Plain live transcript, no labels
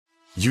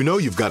You know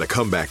you've got a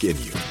comeback in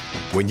you.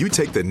 When you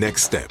take the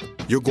next step,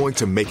 you're going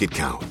to make it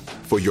count.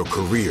 For your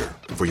career,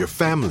 for your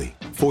family,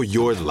 for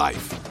your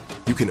life.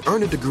 You can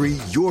earn a degree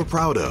you're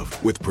proud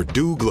of with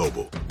Purdue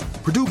Global.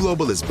 Purdue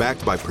Global is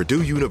backed by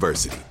Purdue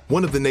University,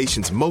 one of the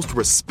nation's most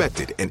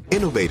respected and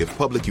innovative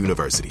public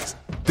universities.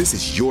 This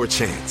is your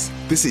chance.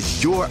 This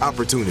is your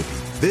opportunity.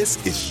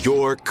 This is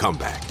your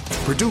comeback.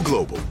 Purdue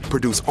Global,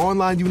 Purdue's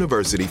online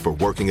university for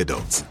working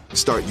adults.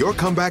 Start your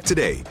comeback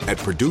today at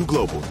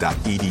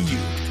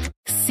purdueglobal.edu.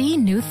 See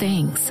new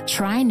things,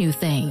 try new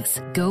things,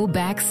 go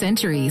back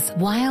centuries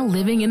while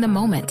living in the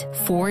moment,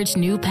 forge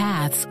new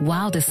paths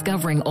while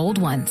discovering old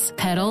ones,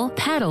 pedal,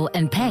 paddle,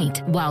 and paint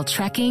while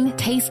trekking,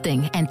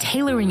 tasting, and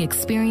tailoring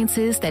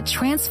experiences that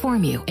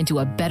transform you into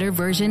a better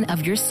version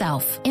of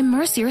yourself.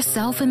 Immerse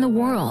yourself in the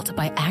world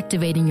by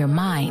activating your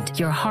mind,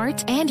 your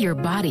heart, and your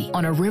body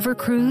on a river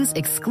cruise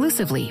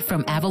exclusively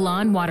from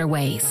Avalon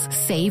Waterways.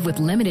 Save with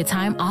limited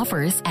time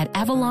offers at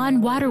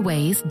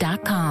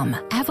avalonwaterways.com.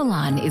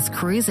 Avalon is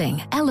cruising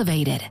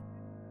elevated.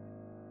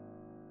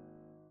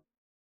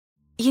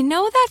 You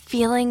know that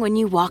feeling when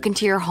you walk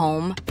into your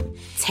home,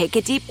 take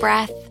a deep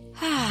breath,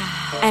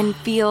 and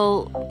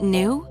feel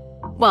new?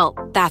 Well,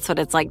 that's what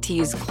it's like to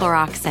use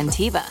Clorox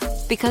Scentiva.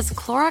 Because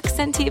Clorox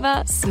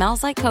Scentiva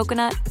smells like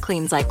coconut,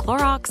 cleans like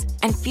Clorox,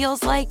 and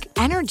feels like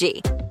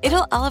energy.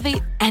 It'll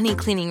elevate any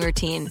cleaning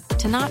routine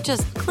to not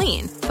just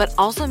clean, but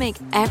also make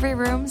every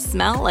room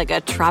smell like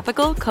a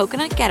tropical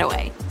coconut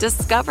getaway.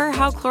 Discover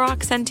how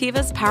Clorox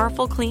Scentiva's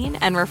powerful clean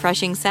and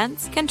refreshing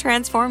scents can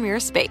transform your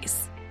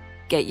space.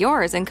 Get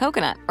yours in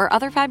coconut or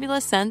other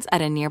fabulous scents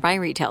at a nearby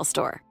retail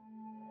store.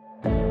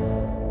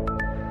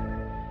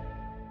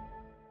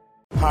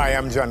 Hi,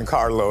 I'm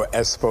Giancarlo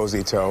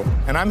Esposito,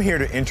 and I'm here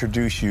to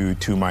introduce you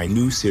to my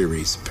new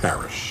series,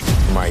 Parrish.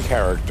 My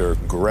character,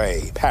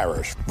 Gray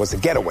Parrish, was a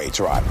getaway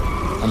driver.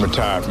 I'm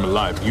retired from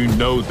life. You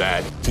know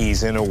that.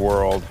 He's in a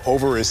world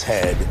over his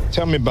head.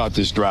 Tell me about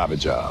this driver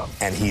job.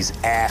 And he's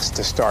asked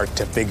to start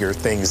to figure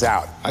things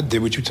out. I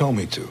did what you told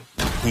me to.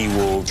 He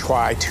will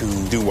try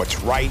to do what's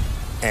right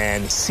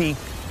and seek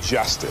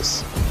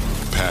justice.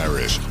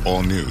 Parrish,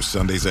 all new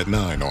Sundays at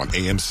 9 on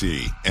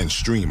AMC and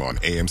stream on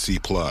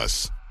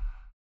AMC+.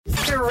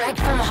 Direct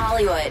from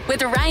Hollywood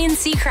with Ryan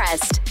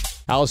Seacrest.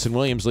 Allison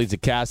Williams leads the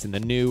cast in the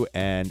new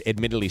and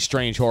admittedly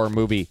strange horror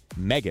movie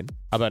Megan,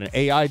 about an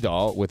AI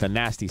doll with a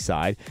nasty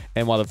side.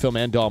 And while the film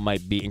and doll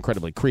might be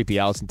incredibly creepy,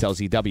 Allison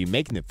tells EW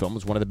making the film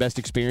was one of the best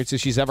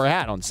experiences she's ever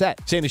had on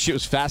set, saying the shit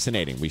was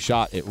fascinating. We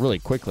shot it really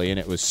quickly and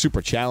it was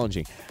super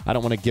challenging. I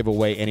don't want to give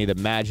away any of the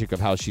magic of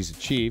how she's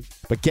achieved,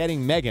 but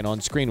getting Megan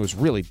on screen was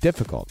really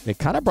difficult. It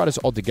kind of brought us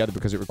all together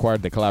because it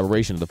required the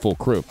collaboration of the full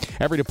crew.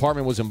 Every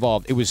department was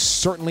involved. It was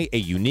certainly a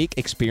unique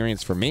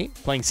experience for me,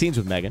 playing scenes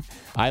with Megan.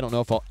 I don't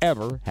know if I'll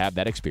ever have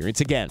that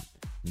experience again.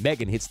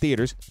 Megan hits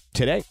theaters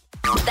today.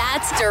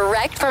 That's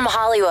direct from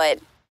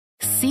Hollywood.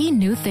 See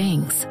new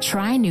things,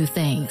 try new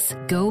things,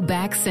 go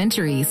back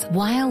centuries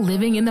while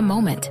living in the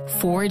moment,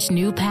 forge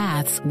new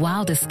paths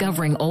while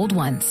discovering old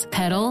ones,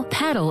 pedal,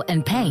 paddle,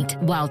 and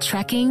paint while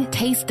trekking,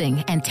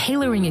 tasting, and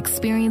tailoring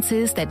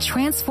experiences that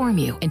transform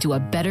you into a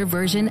better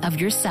version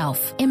of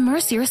yourself.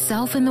 Immerse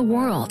yourself in the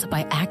world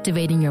by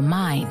activating your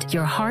mind,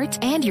 your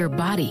heart, and your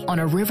body on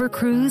a river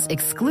cruise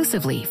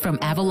exclusively from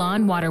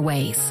Avalon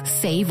Waterways.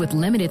 Save with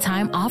limited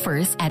time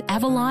offers at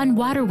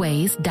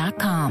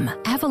avalonwaterways.com.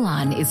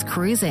 Avalon is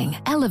cruising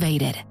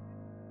elevated.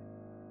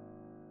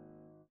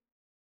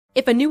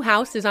 If a new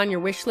house is on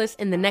your wish list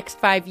in the next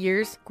 5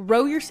 years,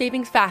 grow your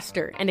savings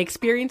faster and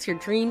experience your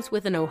dreams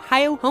with an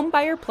Ohio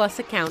Homebuyer Plus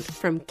account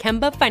from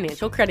Kemba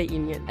Financial Credit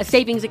Union. A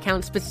savings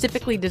account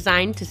specifically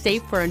designed to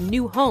save for a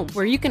new home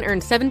where you can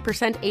earn 7%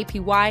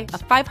 APY,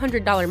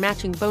 a $500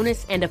 matching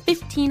bonus, and a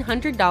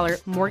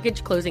 $1,500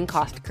 mortgage closing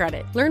cost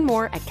credit. Learn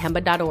more at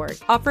Kemba.org.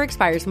 Offer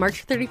expires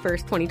March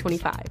 31st,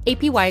 2025.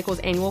 APY equals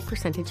annual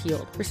percentage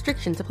yield.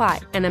 Restrictions apply.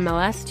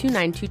 NMLS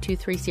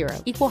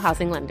 292230. Equal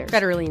housing lender.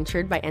 Federally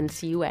insured by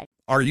NCUA.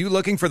 Are you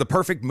looking for the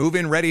perfect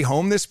move-in ready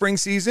home this spring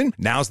season?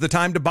 Now's the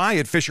time to buy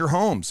at Fisher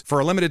Homes. For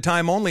a limited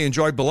time only,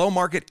 enjoy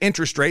below-market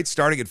interest rates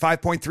starting at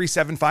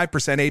 5.375%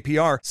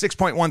 APR,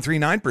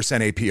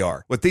 6.139%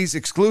 APR. With these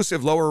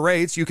exclusive lower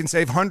rates, you can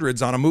save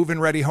hundreds on a move-in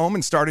ready home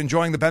and start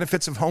enjoying the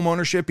benefits of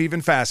homeownership even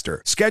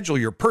faster. Schedule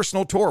your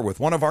personal tour with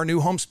one of our new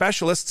home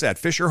specialists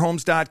at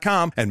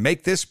FisherHomes.com and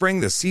make this spring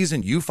the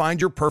season you find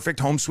your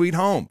perfect home sweet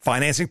home.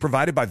 Financing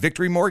provided by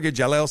Victory Mortgage,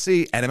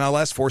 LLC,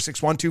 NMLS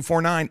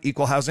 461249,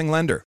 Equal Housing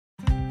Lender.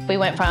 We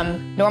went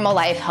from normal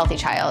life, healthy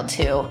child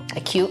to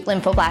acute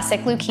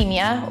lymphoblastic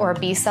leukemia or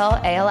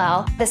B-cell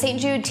ALL. The St.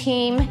 Jude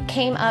team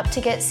came up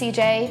to get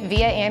CJ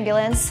via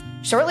ambulance.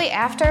 Shortly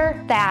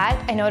after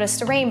that, I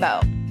noticed a rainbow.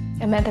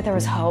 It meant that there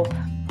was hope.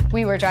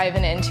 We were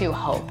driving into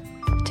hope.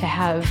 To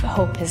have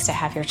hope is to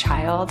have your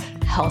child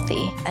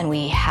healthy, and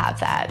we have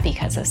that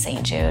because of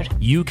St. Jude.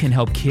 You can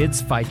help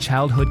kids fight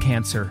childhood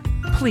cancer.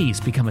 Please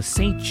become a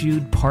St.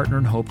 Jude Partner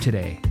in Hope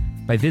today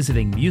by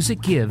visiting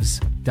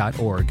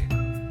musicgives.org.